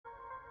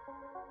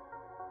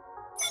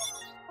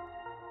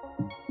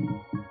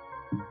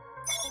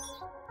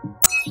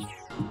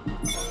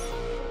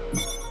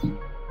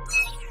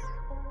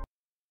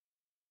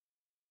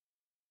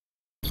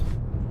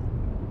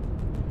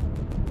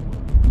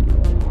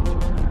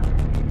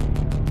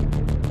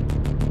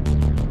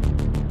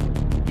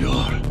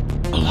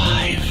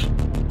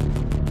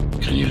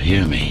Can you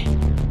hear me?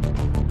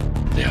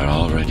 They are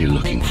already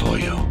looking for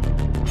you.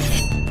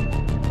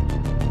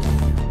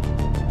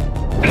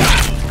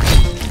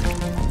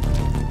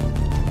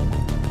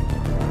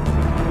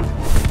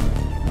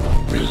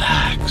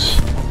 Relax.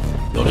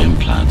 Your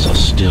implants are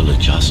still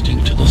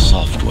adjusting to the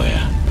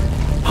software.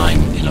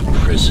 I'm in a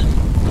prison.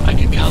 I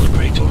can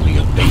calibrate only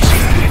your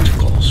basic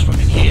protocols from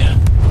in here.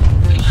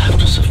 It'll have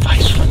to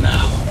suffice for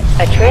now.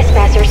 A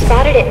trespasser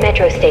spotted at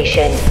Metro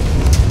Station.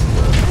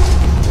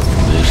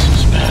 This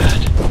is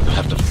bad. You'll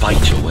have to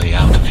fight your way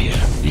out of here.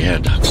 The air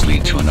ducts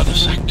lead to another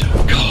sector.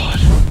 God,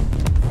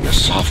 your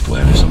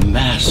software is a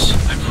mess.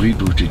 I've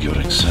rebooted your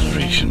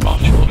acceleration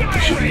module.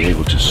 You should be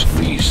able to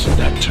squeeze through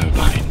that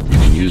turbine. You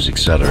can use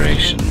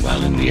acceleration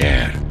while in the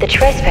air. The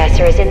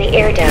trespasser is in the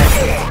air duct.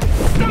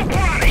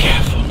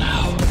 Careful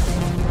now.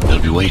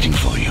 They'll be waiting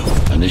for you.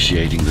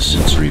 Initiating the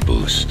sensory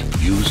boost.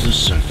 Use the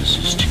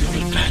surfaces to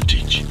your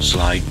advantage.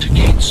 Slide to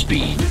gain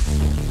speed.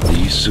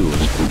 These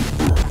sewers...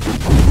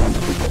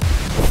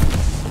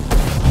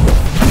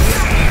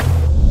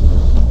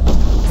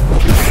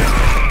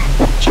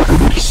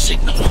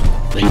 signal.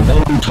 They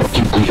know I'm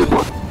talking to you.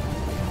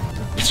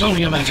 It's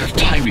only a matter of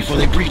time before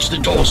they breach the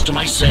doors to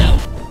my cell.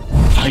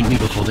 Find me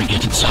before they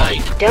get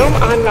inside. Dome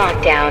on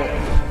lockdown.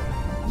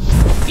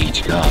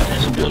 Each guard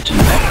has a built-in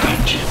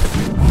background chip.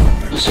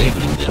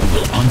 Disabling them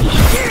will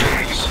unlock the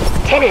doors.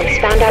 Tenants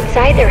found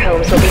outside their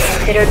homes will be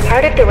considered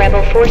part of the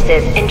rebel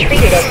forces and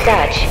treated as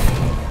such.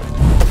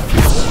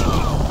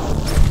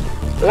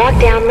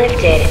 Lockdown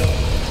lifted.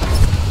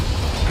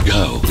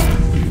 Go.